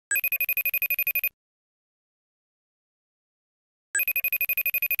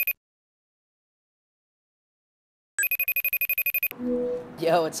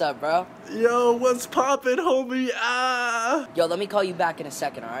Yo, what's up, bro? Yo, what's poppin', homie? Ah! Yo, let me call you back in a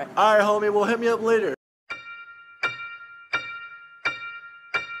second, alright? Alright, homie, well, hit me up later.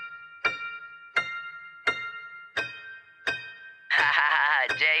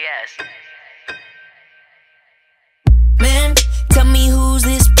 JS. Man, tell me who's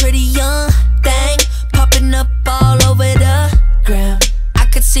this pretty young thing popping up all over the gram. I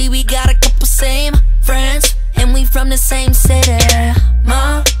could see we got a couple same friends, and we from the same city.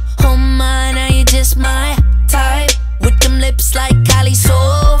 Ma, oh my, now you just my type, with them lips like Kylie,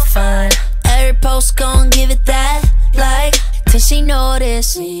 so fine. Every post gon' give it that like, till she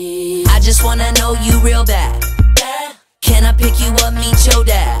notice. I just wanna know you real bad. Can I pick you up, meet your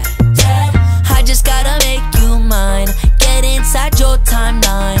dad? I just gotta make you mine, get inside your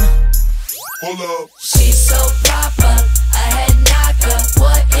timeline. Hold up. She's so proper, a head knocker.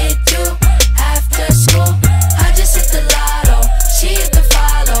 What it do after school? I just hit the lotto, she hit the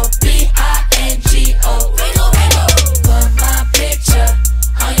follow. B-I-N-G-O. Bingo, bingo. Put my picture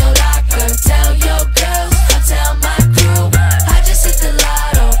on your locker. Tell your girls, I'll tell my crew. I just hit the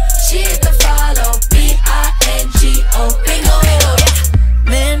lotto, she hit the follow. B-I-N-G-O. Bingo, bingo.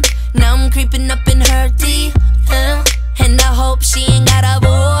 Man, now I'm creeping up in her DM, and I hope she ain't got a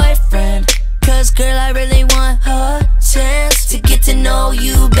boyfriend. Cause girl, I really want a chance to get to know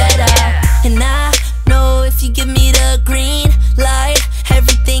you better. And I know if you give me the green light,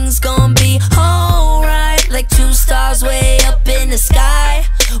 everything's gonna be alright. Like 2 stars way up in the sky,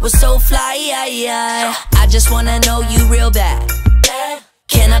 we're so fly. I just wanna know you real bad.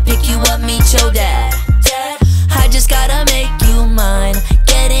 Can I pick you up, meet your dad? I just gotta make you mine,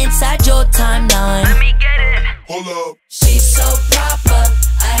 get inside your timeline. Let me get it. Hold up. She's so proper,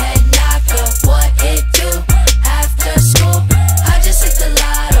 a head knocker. What it do after school? I just hit the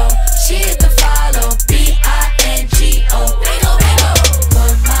lotto, she hit the follow. B-I-N-G-O. Bingo, bingo.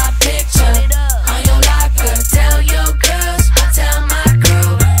 Put my picture on your locker. Tell your girls, I'll tell my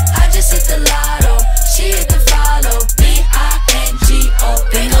crew. I just hit the lotto, she hit the follow. B-I-N-G-O.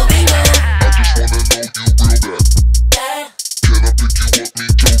 Bingo, bingo. I just wanna know you real bad. Can I pick you up,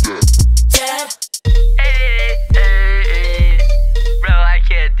 meet your dad? Hey. Bro, I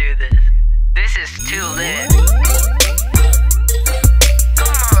can't do this. This is too lit.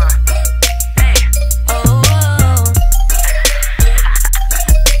 Come on. Hey. Oh,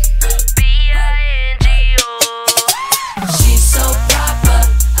 B-I-N-G-O. she's so proper,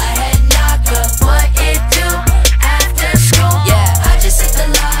 a head knocker. What it do after school? Yeah, I just hit the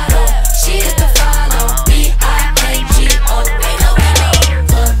lotto, she hit the follow. B-I-N-G-O. Bingo, bingo.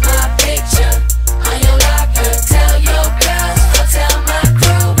 Put my picture on your locker. Tell your girls, I'll tell my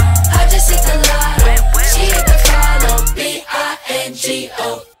crew. I just hit the lotto, she hit the follow.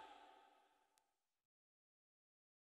 B-I-N-G-O.